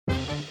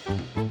Hey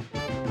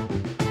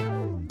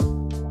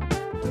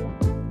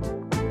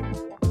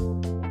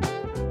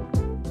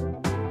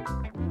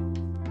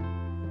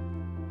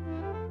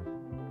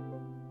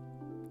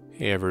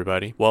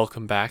everybody,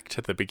 welcome back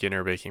to the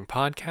Beginner Baking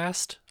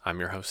Podcast.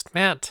 I'm your host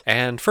Matt,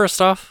 and first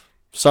off,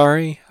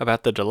 sorry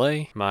about the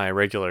delay. My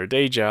regular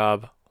day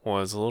job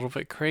was a little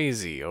bit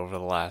crazy over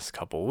the last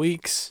couple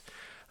weeks.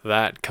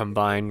 That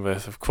combined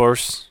with, of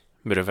course,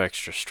 a bit of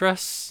extra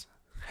stress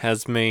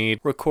has made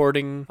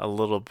recording a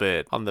little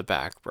bit on the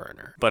back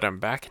burner. But I'm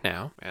back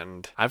now,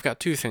 and I've got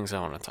two things I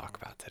want to talk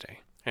about today.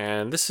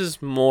 And this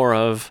is more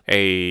of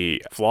a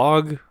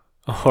vlog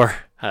or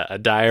a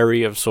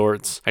diary of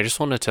sorts. I just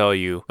want to tell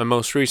you my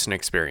most recent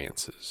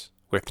experiences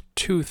with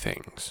two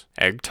things: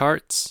 egg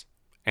tarts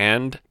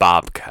and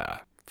babka.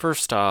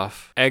 First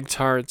off, egg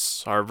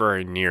tarts are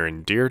very near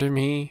and dear to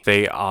me.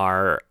 They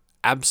are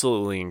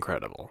absolutely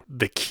incredible.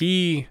 The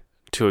key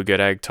to a good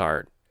egg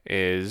tart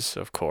is,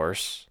 of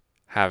course,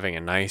 having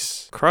a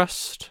nice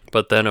crust,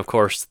 but then, of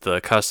course, the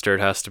custard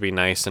has to be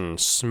nice and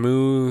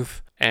smooth,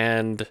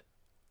 and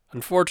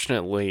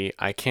unfortunately,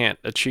 I can't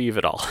achieve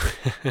it all.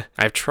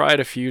 I've tried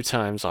a few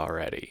times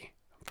already,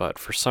 but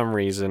for some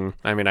reason,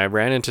 I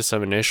ran into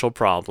some initial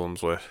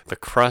problems with the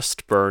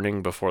crust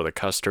burning before the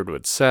custard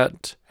would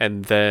set,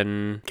 and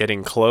then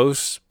getting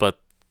close, but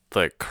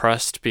the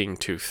crust being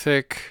too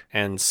thick,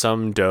 and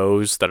some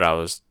doughs that I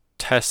was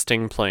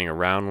testing, playing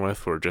around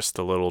with, were just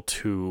a little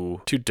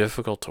too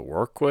difficult to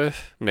work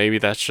with. Maybe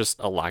that's just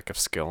a lack of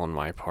skill on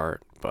my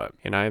part, but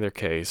in either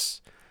case,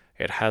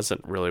 it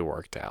hasn't really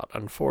worked out,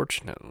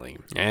 unfortunately.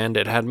 And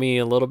it had me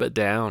a little bit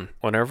down.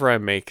 Whenever I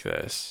make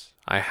this,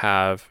 I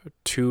have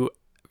two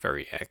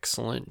very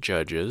excellent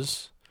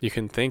judges. You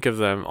can think of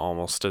them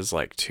almost as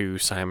like two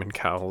Simon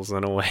Cowells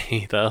in a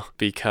way, though,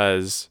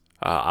 because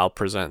I'll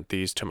present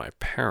these to my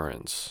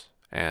parents.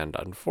 And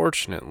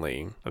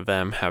unfortunately,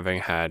 them having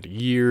had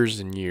years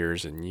and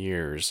years and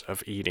years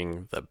of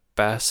eating the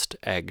best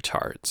egg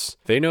tarts,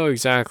 they know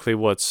exactly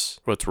what's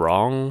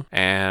wrong,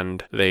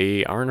 and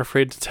they aren't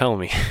afraid to tell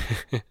me.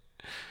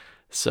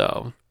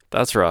 So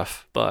that's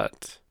rough,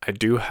 but I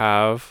do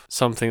have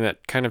something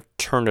that kind of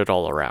turned it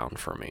all around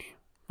for me.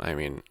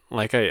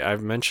 Like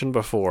I've mentioned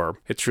before,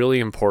 it's really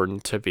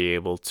important to be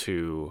able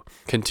to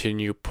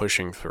continue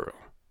pushing through.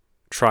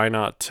 Try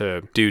not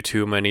to do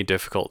too many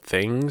difficult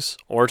things,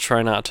 or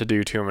try not to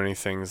do too many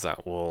things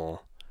that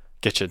will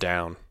get you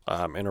down,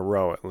 in a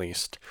row at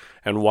least.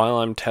 And while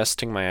I'm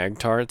testing my egg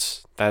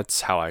tarts,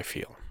 that's how I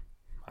feel.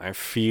 I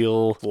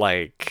feel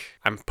like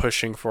I'm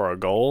pushing for a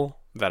goal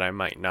that I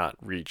might not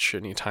reach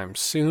anytime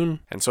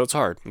soon, and so it's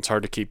hard. It's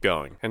hard to keep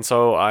going. And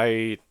so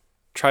I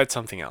tried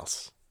something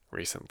else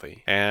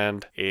recently,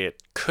 and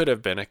it could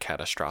have been a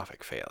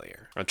catastrophic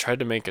failure. I tried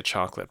to make a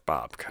chocolate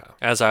babka.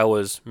 As I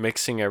was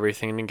mixing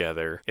everything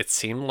together, it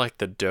seemed like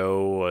the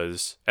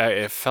dough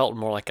it felt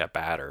more like a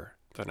batter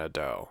than a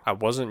dough. I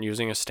wasn't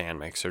using a stand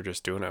mixer,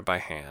 just doing it by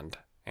hand,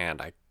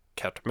 and I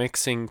kept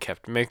mixing,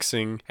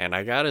 and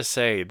I gotta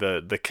say,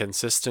 the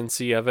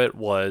consistency of it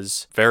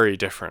was very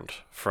different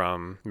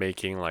from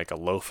making like a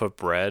loaf of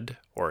bread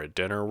or a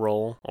dinner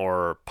roll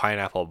or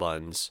pineapple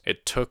buns.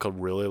 It took a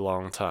really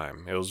long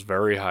time. It was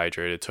very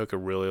hydrated. It took a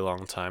really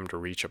long time to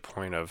reach a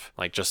point of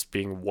like just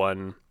being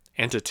one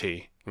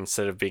entity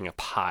instead of being a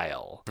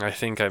pile. I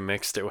think I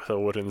mixed it with a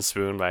wooden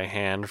spoon by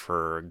hand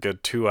for a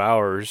good 2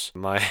 hours.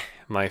 My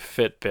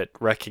Fitbit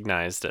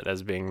recognized it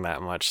as being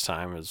that much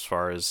time as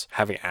far as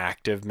having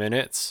active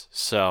minutes,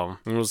 so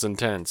it was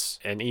intense.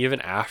 And even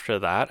after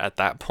that, at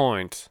that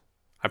point,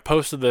 I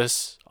posted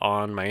this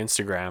on my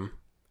Instagram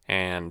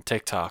and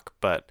TikTok,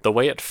 but the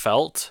way it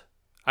felt,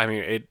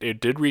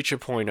 it did reach a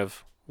point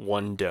of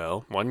one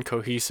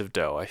cohesive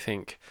dough, I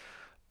think,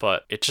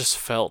 but it just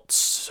felt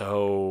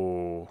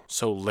so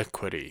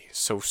liquidy,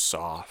 so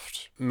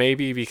soft.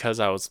 Maybe because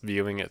I was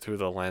viewing it through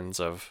the lens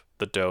of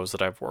the doughs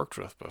that I've worked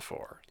with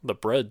before. The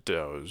bread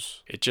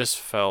doughs, it just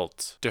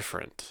felt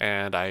different,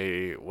 and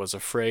I was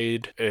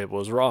afraid it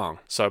was wrong.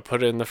 So I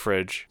put it in the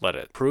fridge, let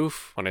it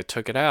proof. When I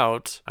took it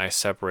out, I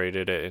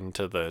separated it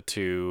into the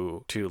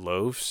two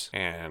loaves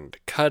and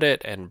cut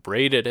it and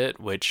braided it,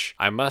 which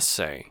I must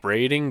say,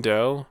 braiding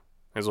dough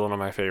is one of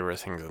my favorite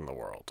things in the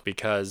world,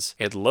 because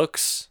it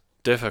looks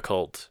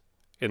difficult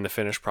in the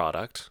finished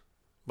product,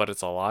 but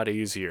it's a lot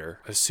easier,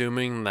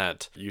 assuming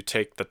that you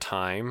take the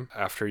time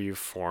after you've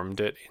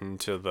formed it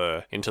into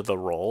the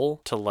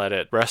roll to let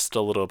it rest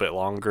a little bit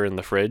longer in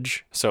the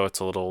fridge, so it's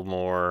a little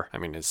more,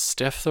 is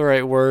stiff the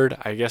right word?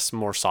 I guess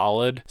more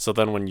solid. So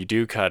then when you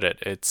do cut it,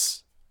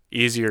 it's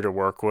easier to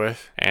work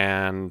with,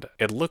 and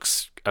it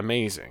looks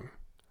amazing.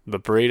 The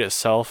braid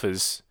itself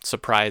is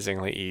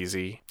surprisingly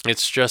easy.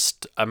 It's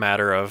just a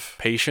matter of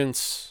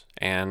patience,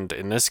 and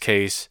in this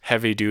case,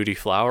 heavy-duty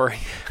flouring.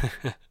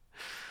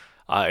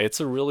 It's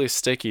a really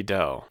sticky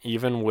dough.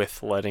 Even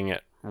with letting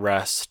it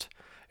rest,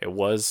 it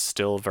was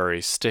still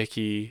very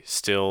sticky,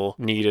 still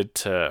needed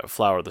to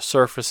flour the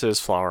surfaces,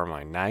 flour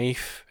my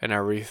knife and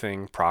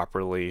everything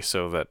properly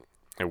so that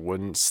it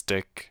wouldn't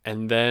stick.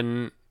 And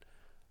then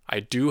I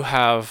do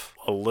have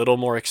a little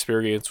more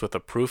experience with a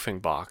proofing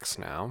box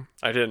now.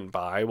 I didn't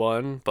buy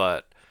one,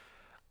 but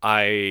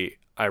I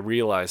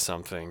realized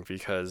something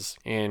because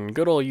in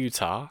good old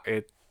Utah,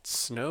 it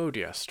snowed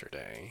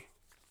yesterday.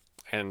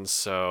 And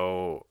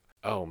so,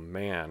 oh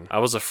man, I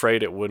was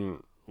afraid it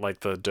wouldn't,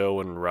 like the dough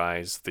wouldn't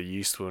rise, the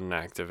yeast wouldn't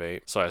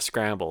activate. So I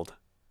scrambled.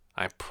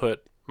 I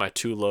put my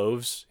 2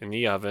 loaves in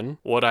the oven.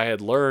 What I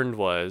had learned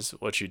was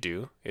what you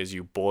do is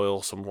you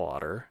boil some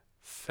water.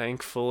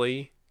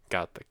 Thankfully,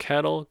 got the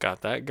kettle,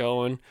 got that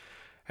going,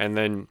 and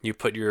then you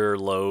put your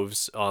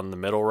loaves on the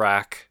middle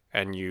rack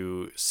and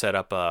you set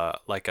up a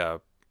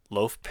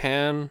loaf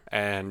pan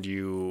and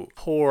you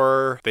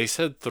pour, they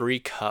said 3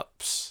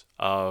 cups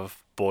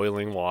of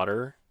boiling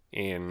water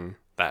in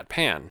that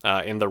pan,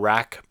 in the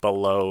rack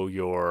below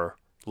your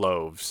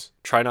loaves.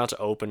 Try not to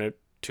open it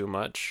too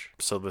much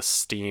so the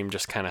steam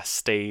just kind of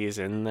stays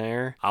in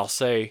there. I'll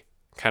say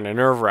kind of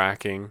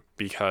nerve-wracking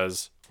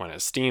because when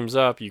it steams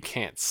up, you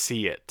can't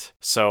see it.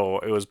 So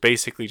it was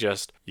basically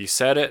just you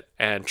set it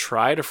and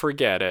try to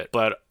forget it,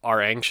 but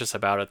are anxious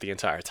about it the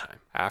entire time.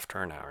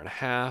 After an hour and a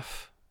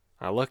half,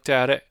 I looked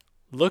at it,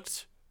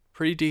 looked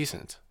pretty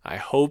decent. I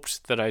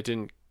hoped that I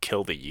didn't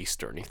kill the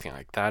yeast or anything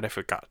like that if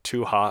it got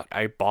too hot.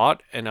 I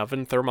bought an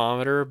oven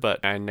thermometer,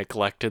 but I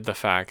neglected the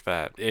fact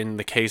that in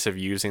the case of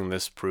using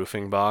this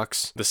proofing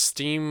box, the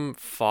steam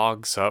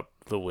fogs up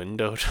the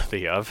window to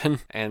the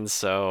oven, and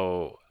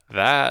so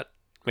that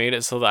made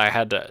it so that I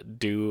had to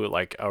do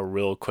like a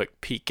real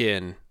quick peek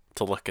in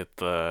to look at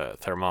the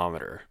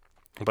thermometer.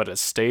 But it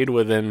stayed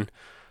within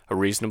a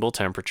reasonable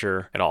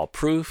temperature. It all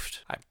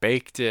proofed. I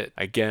baked it.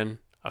 Again,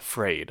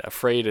 afraid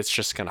it's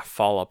just gonna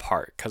fall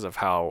apart because of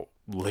how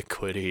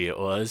liquidy it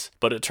was,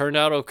 but it turned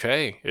out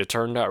okay. It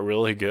turned out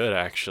really good,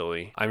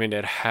 actually. I mean,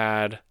 it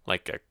had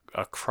like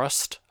a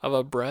crust of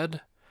a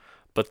bread,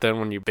 but then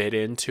when you bit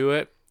into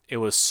it, it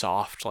was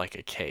soft like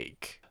a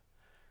cake.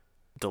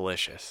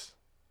 Delicious.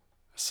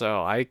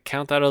 So I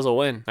count that as a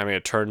win. I mean,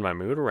 it turned my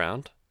mood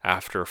around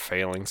after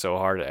failing so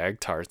hard at egg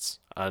tarts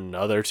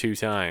another 2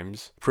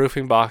 times.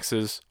 Proofing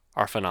boxes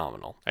are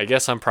phenomenal. I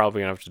guess I'm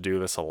probably gonna have to do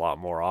this a lot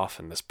more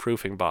often, this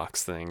proofing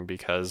box thing,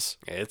 because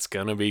it's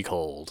gonna be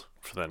cold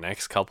for the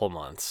next couple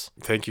months.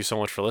 Thank you so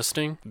much for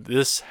listening.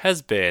 This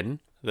has been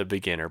the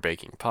Beginner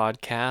Baking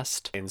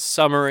Podcast. In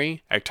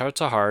summary, egg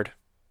tarts are hard,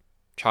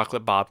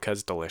 chocolate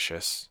babka's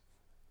delicious,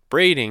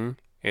 braiding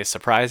is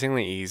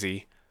surprisingly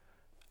easy,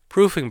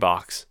 proofing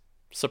box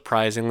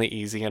surprisingly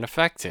easy and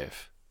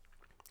effective.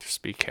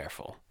 Just be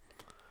careful.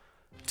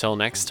 Till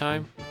next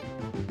time,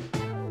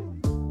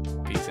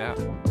 peace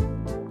out.